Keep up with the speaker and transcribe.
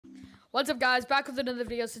What's up, guys? Back with another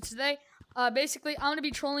video. So today, basically, I'm gonna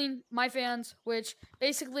be trolling my fans, which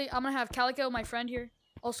basically I'm gonna have Calico, my friend here,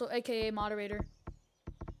 also AKA moderator.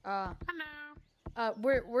 Hello.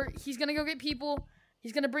 He's gonna go get people.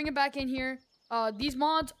 He's gonna bring it back in here. These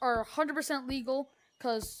mods are 100% legal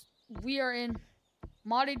because we are in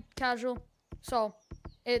modded casual, so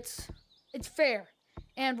it's fair.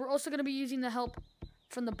 And we're also gonna be using the help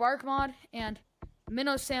from the Bark mod and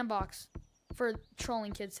Minnow Sandbox for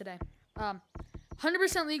trolling kids today.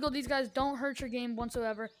 100% legal. These guys don't hurt your game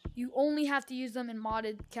whatsoever. You only have to use them in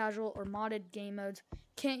modded casual or modded game modes.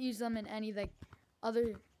 Can't use them in any like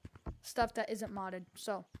other stuff that isn't modded.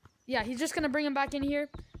 So yeah, he's just gonna bring him back in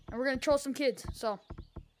here and we're gonna troll some kids. So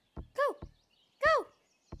go.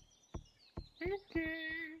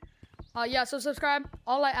 Yeah, so subscribe.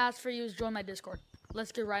 All I ask for you is join my Discord.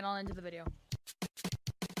 Let's get right on into the video.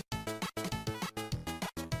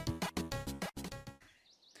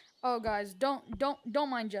 Oh, guys, don't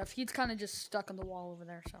mind Jeff. He's kind of just stuck on the wall over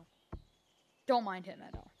there, so don't mind him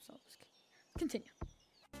at all. So let's continue.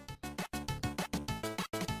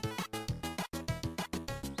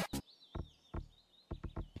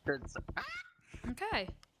 Okay.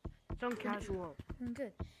 Some casual.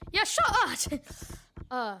 Good. Yeah, shut up.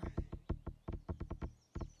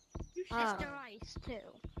 You Mr. Ice too.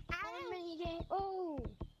 Oh.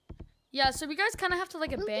 Yeah, so we guys kind of have to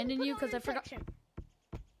like abandon you because I forgot.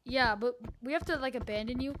 Yeah, but we have to like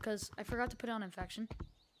abandon you because I forgot to put on infection.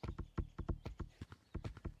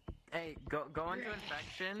 Hey, go into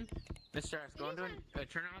infection, Mr. S. Go into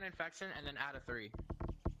turn on infection and then add a 3.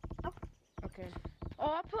 Oh, okay.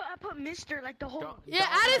 Oh, I put Mr. like the whole. Yeah,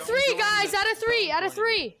 add a 3, guys. Add a 3. Add a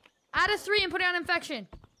 3. Add a 3 and put it on infection.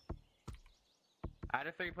 Add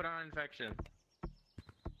a 3. Put on infection.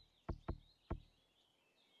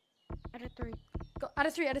 Add a 3. Go. Add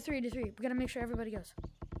a 3. Add a 3. Add a 3. We gotta make sure everybody goes.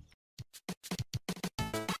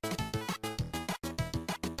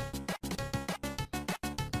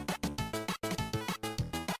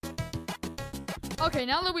 Okay,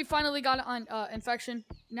 now that we finally got it on infection,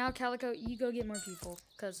 now Calico, you go get more people,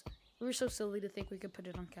 because we were so silly to think we could put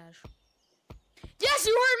it on cash. Yes,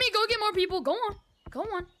 you heard me! Go get more people! Go on! Go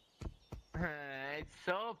on! It's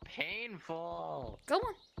so painful! Go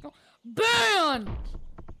on! Go. Ban!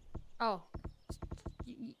 Oh.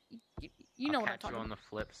 You know what I'm talking about. I'll catch you on the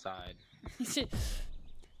flip side.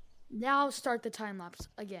 Now start the time lapse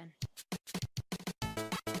again.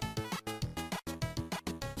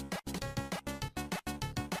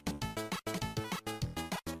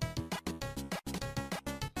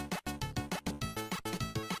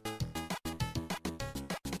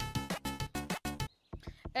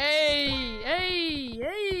 Hey!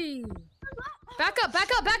 Back up!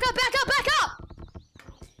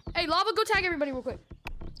 Hey, Lava, go tag everybody real quick.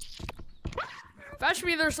 Fetch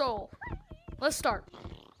me their soul. Let's start.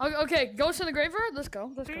 Okay, Ghost in the Graveyard. Let's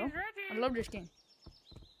go. I love this game.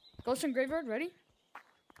 Ghost in the Graveyard, ready?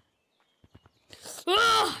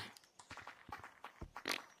 Ugh!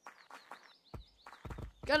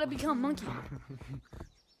 Gotta become monkey.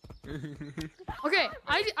 Okay,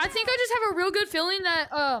 I think I just have a real good feeling that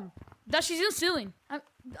that she's in ceiling.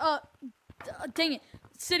 Dang it,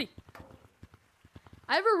 city.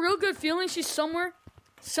 I have a real good feeling she's somewhere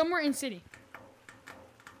in city.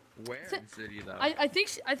 Where in city though? I think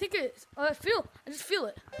it's I just feel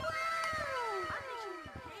it.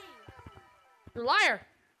 You're a liar.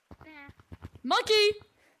 Monkey.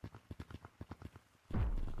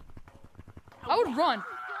 I would run.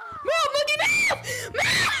 Move, monkey, move!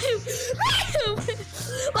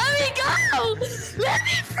 Let me go! Let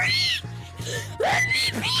me free! Let me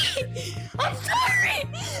be! I'm sorry!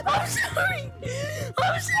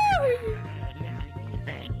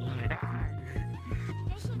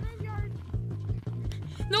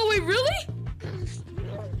 No, wait, really?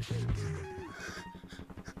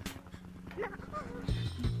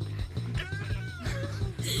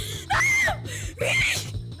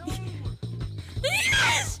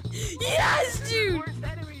 Yes, dude!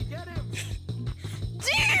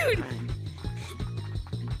 Dude!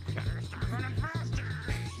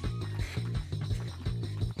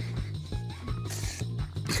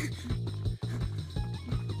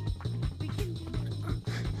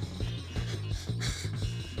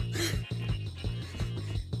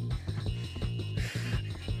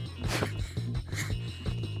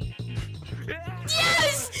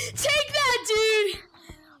 Yes! Take that, dude!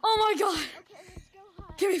 Oh my god! Okay, let's go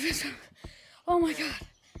high. Give me fist bump. Oh my god.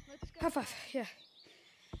 High five, yeah.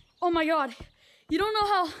 Oh my god. You don't know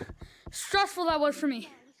how stressful that was for me.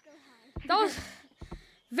 That was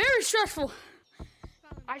very stressful.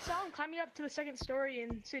 I saw him climbing up to the second story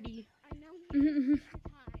in city. I know.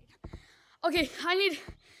 Okay, I need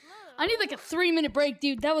like a 3-minute break,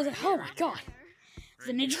 dude. That was oh my god. It's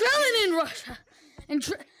an adrenaline rush. And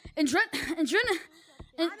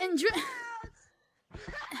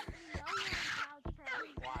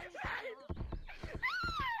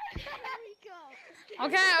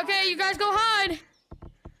Okay, you guys go hide.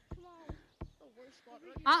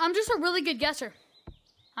 I'm just a really good guesser.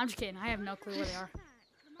 I'm just kidding. I have no clue where they are.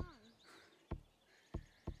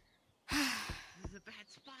 This is a bad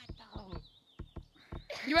spot, though.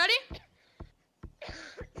 You ready?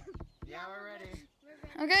 Yeah, we're ready.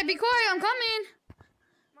 Okay, be quiet. I'm coming.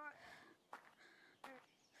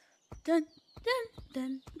 Dun, dun,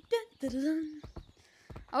 dun, dun, dun, dun, dun.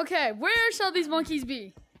 Okay, where shall these monkeys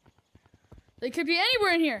be? They could be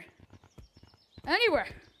anywhere in here. Anywhere.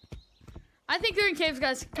 I think they're in caves,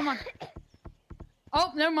 guys. Come on.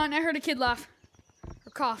 Oh, never mind. I heard a kid laugh.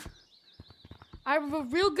 Or cough. I have a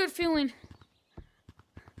real good feeling.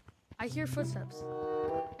 I hear footsteps.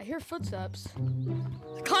 I hear footsteps.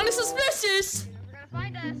 Kind of suspicious. You're never gonna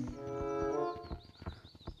find us.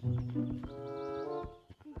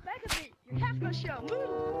 Back a bit. You're half gonna show.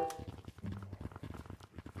 Move.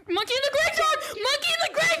 Monkey in the graveyard! Monkey in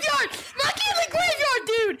the graveyard! Monkey in the graveyard,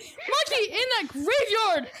 dude! Monkey in the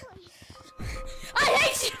graveyard! I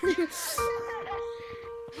hate you!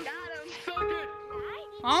 Got him. So good.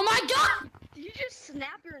 Oh my god! Did you just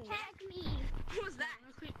snap your neck? Tag me. What was that?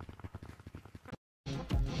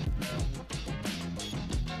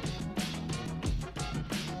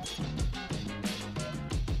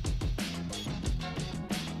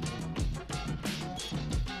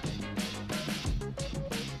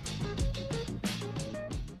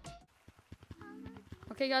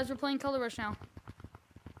 Okay, guys, we're playing Color Rush now.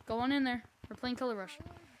 Go on in there. We're playing Color Rush.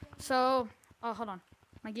 So, oh, hold on.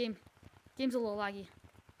 My game's a little laggy.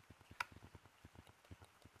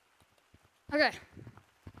 Okay,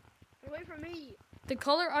 Away from me. the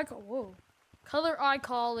color I call, whoa. Color I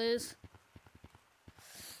call is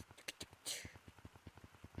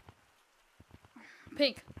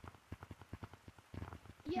pink.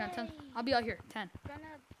 Yay. No, 10. I'll be out here. 10, Gonna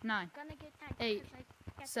 9, get tagged. 8, 'cause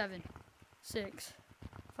I got 7, 6,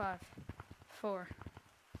 5, 4.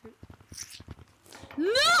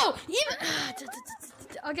 No! Even.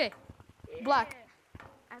 Okay, black.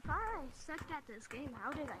 I thought I sucked at this game.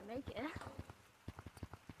 How did I make it?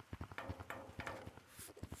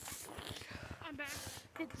 I'm back.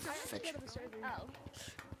 Did someone Fetch. get on the server? Oh.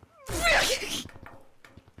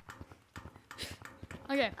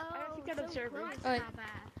 Okay. Oh, think I'm so observing. close, Alright. not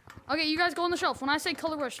bad. Okay, you guys go on the shelf. When I say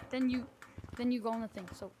Color Rush, then you go on the thing.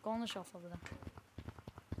 So go on the shelf over there.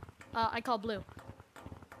 I call blue.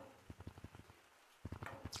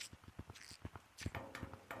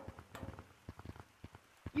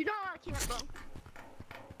 You don't want to keep them.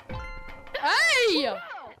 Hey!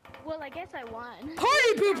 Well, I guess I won.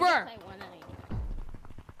 Party pooper! I won anyway.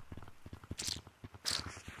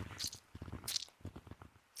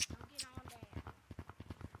 I'll get on there.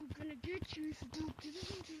 I'm gonna get you.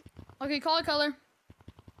 Okay, call a color.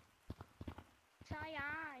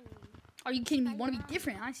 Cyan. Are you kidding me? You want to be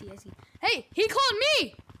different? I see. Hey, he called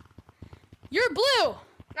me! You're blue!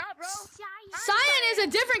 Nah, bro. Cyan is a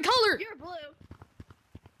different color! You're blue.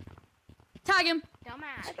 Tag him.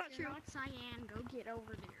 Dumbass. That's not You're true. not cyan. Go get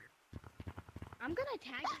over there. I'm gonna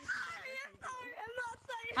tag you. I'm not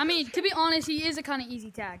saying. I mean, to be honest, he is a kind of easy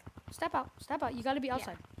tag. Step out. Step out. You got to be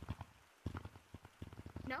outside.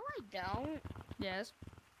 No, I don't. Yes.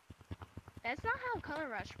 That's not how Color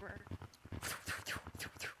Rush works.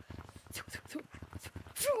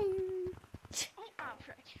 Oh,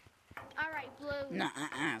 frick. Alright, blue. Blue.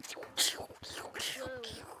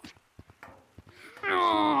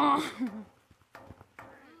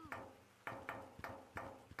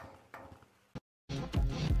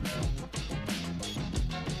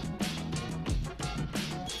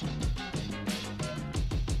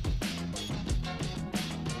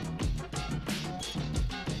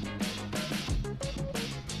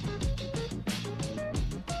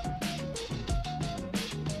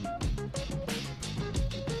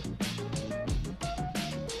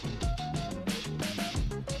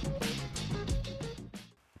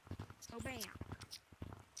 So bam.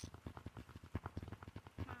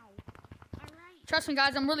 Ow. Alright. Trust me,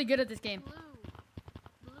 guys. I'm really good at this game. Blue.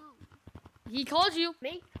 Blue. He called you.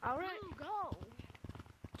 Me? All right. Blue, go.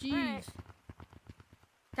 Jeez. Alright.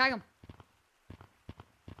 Tag him.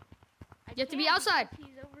 I You have to be can't outside. because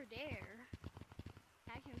he's over there.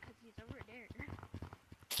 Tag him because he's over there.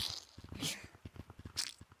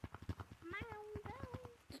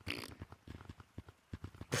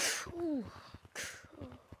 Ooh.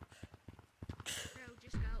 Bro,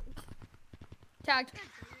 just go. Tagged.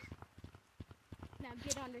 Now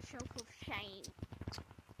get on the shelf of shame.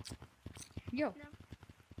 Yo,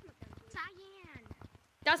 Cyan.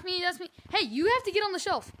 that's me. That's me. Hey, you have to get on the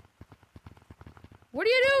shelf. What are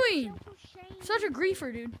you doing? Shelf of shame. Such a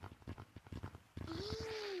griefer, dude. I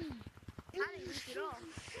didn't reach it off.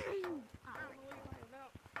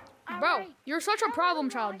 Bro, Alright, you're such a problem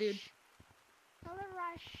child, dude. Color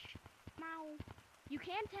rush. Mow. You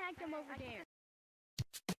can tag them over there.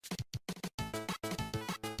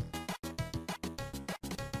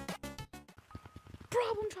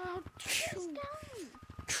 Problem child.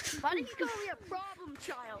 why did you call me a problem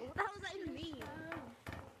child? What the hell does that even mean?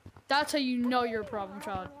 That's how you know you're a problem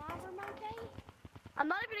child. I'm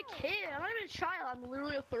not even a kid. I'm not even a child. I'm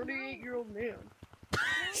literally a 38-year-old man.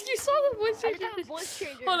 You saw the voice I changer. just have a voice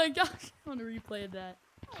changer. Oh my gosh, I want to replay that.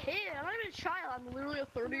 Kid, I'm not even a child. I'm literally a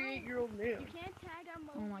 38-year-old man. You can't tag them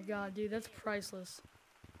Oh over my god, dude, that's priceless.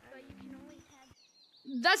 but you can only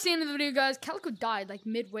tag. That's the end of the video, guys. Calico died like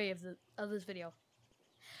midway of this video.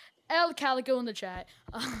 El Calico in the chat.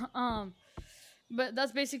 But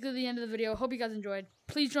that's basically the end of the video. Hope you guys enjoyed.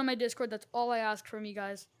 Please join my Discord. That's all I ask from you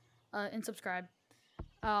guys. And subscribe.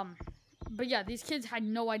 But yeah, these kids had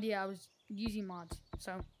no idea I was using mods.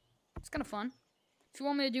 So, it's kind of fun. If you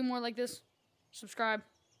want me to do more like this, subscribe,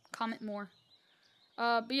 comment more.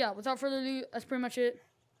 But yeah, without further ado, that's pretty much it.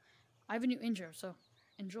 I have a new intro, so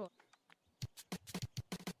enjoy.